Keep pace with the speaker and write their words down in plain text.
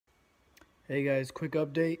Hey guys, quick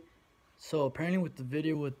update. So apparently with the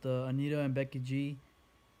video with Anitta and Becky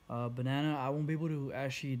G-Banana, I won't be able to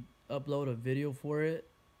actually upload a video for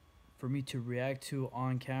me to react to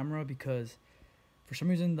on camera because for some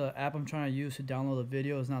reason the app I'm trying to use to download the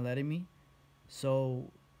video is not letting me.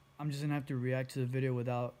 So I'm just gonna have to react to the video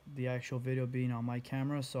without the actual video being on my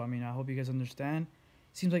camera. So I mean, I hope you guys understand.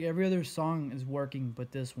 Seems like every other song is working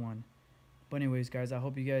but this one. But anyways guys, I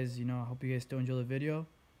hope you guys still enjoy the video.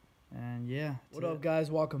 And yeah, what up guys,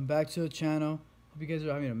 welcome back to the channel. Hope you guys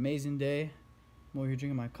are having an amazing day. I'm over here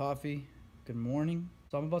drinking my coffee. Good morning.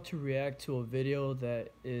 So I'm about to react to a video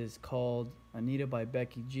that is called Anitta by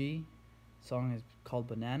Becky G. The song is called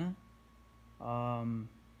Banana. Have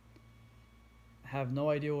no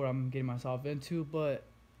idea what I'm getting myself into, but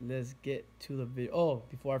let's get to the video. Oh,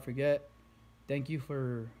 before I forget, thank you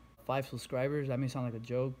for 5 subscribers. That may sound like a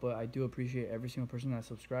joke, but I do appreciate every single person that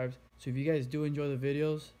subscribes. So if you guys do enjoy the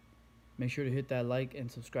videos, make sure to hit that like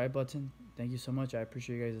and subscribe button. Thank you so much. I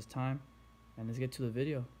appreciate you guys' time. And let's get to the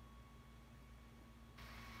video.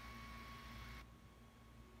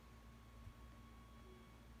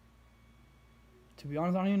 To be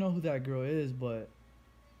honest, I don't even know who that girl is, but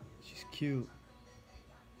she's cute.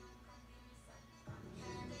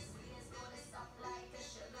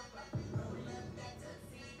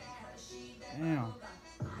 Damn.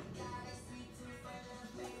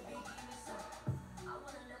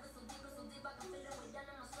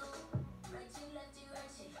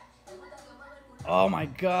 Oh my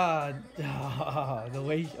god. The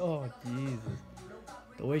way oh Jesus.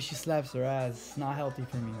 The way she slaps her ass, it's not healthy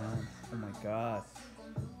for me, man. Oh my god.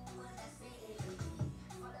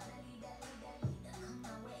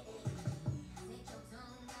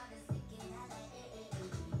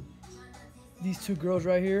 These two girls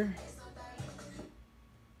right here,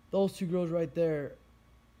 those two girls right there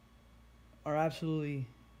are absolutely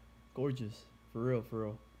gorgeous. For real, for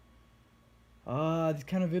real. These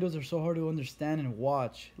kind of videos are so hard to understand and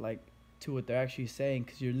watch, like, to what they're actually saying,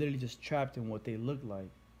 because you're literally just trapped in what they look like.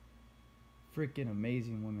 Freaking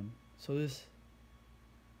amazing women. So this,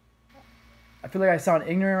 I feel like I sound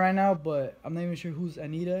ignorant right now, but I'm not even sure who's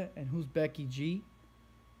Anitta and who's Becky G.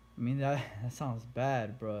 I mean, that sounds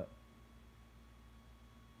bad, bro.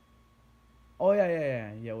 Oh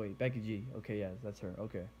yeah, wait, Becky G. Okay, yeah, that's her.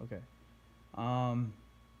 Okay.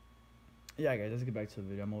 Yeah guys, let's get back to the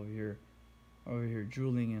video. I'm over here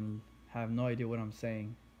drooling and have no idea what I'm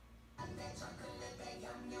saying.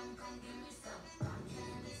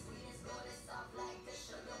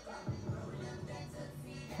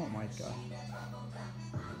 Oh my god.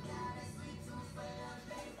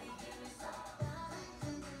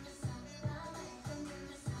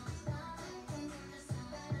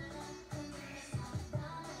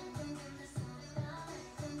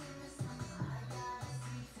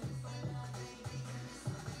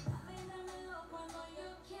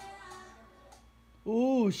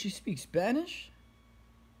 Ooh, she speaks Spanish?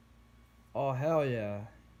 Oh, hell yeah.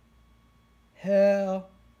 Hell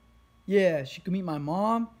yeah. She could meet my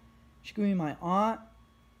mom. She could meet my aunt.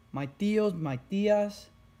 My tios, my tias.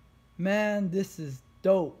 Man, this is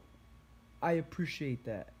dope. I appreciate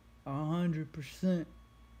that. 100%.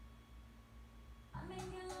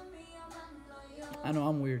 I know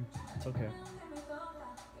I'm weird. It's okay.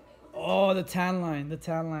 Oh, the tan line. The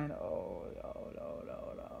tan line. Oh, no.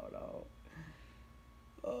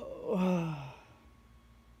 Oh.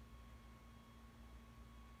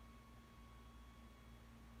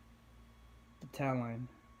 The tan line.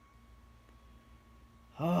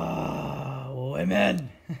 Oh, women.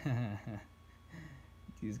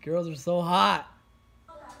 These girls are so hot.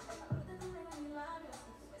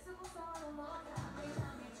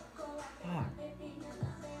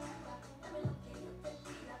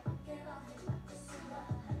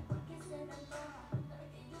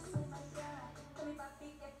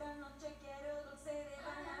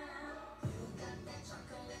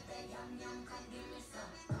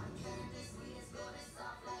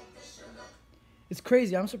 It's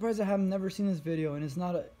crazy. I'm surprised I have never seen this video, and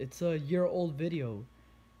it's a year-old video.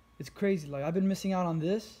 It's crazy. Like, I've been missing out on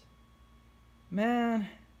this. Man.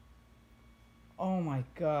 Oh my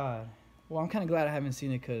god. Well, I'm kind of glad I haven't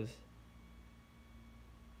seen it, because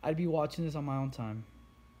I'd be watching this on my own time.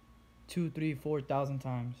 2, 3, 4,000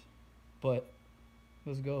 times. But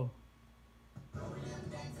let's go.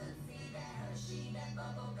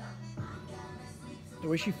 The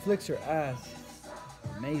way she flicks her ass,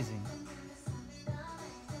 amazing.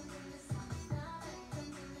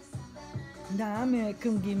 Nah, man,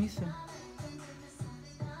 come give me some.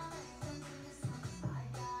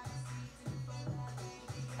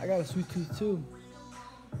 I got a sweet tooth too.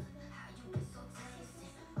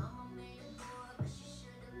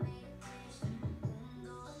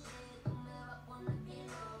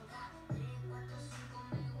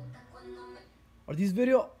 Are these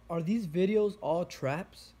videos all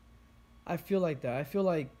traps? I feel like that. I feel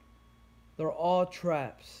like they're all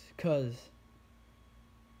traps, cause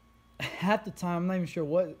half the time I'm not even sure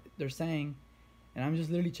what they're saying, and I'm just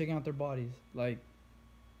literally checking out their bodies. Like,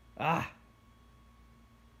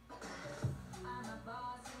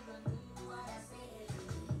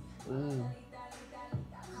 Ooh.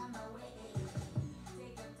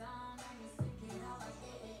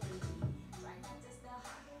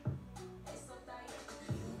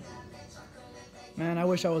 Man, I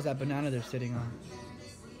wish I was that banana they're sitting on.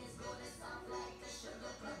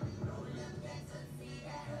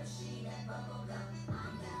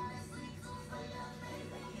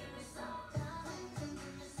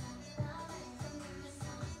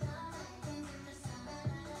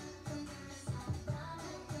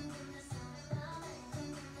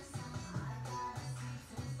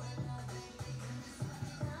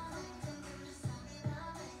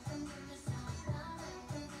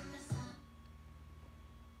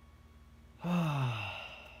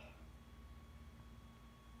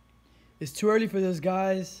 It's too early for this,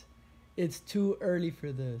 guys. It's too early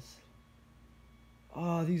for this.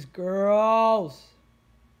 Oh, these girls.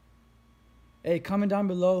 Hey, comment down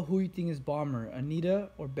below who you think is bomber, Anitta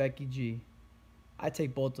or Becky G. I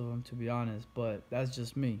take both of them, to be honest, but that's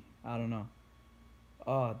just me. I don't know.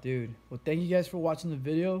 Oh, dude. Well, thank you guys for watching the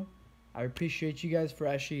video. I appreciate you guys for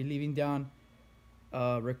actually leaving down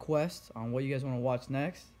requests on what you guys want to watch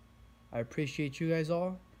next. I appreciate you guys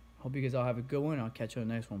all. Hope you guys all have a good one. I'll catch you on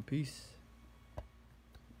the next one. Peace.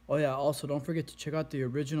 Oh yeah, also don't forget to check out the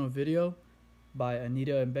original video by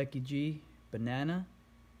Anitta and Becky G-Banana.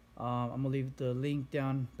 I'm going to leave the link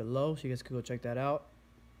down below so you guys can go check that out.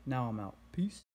 Now I'm out. Peace.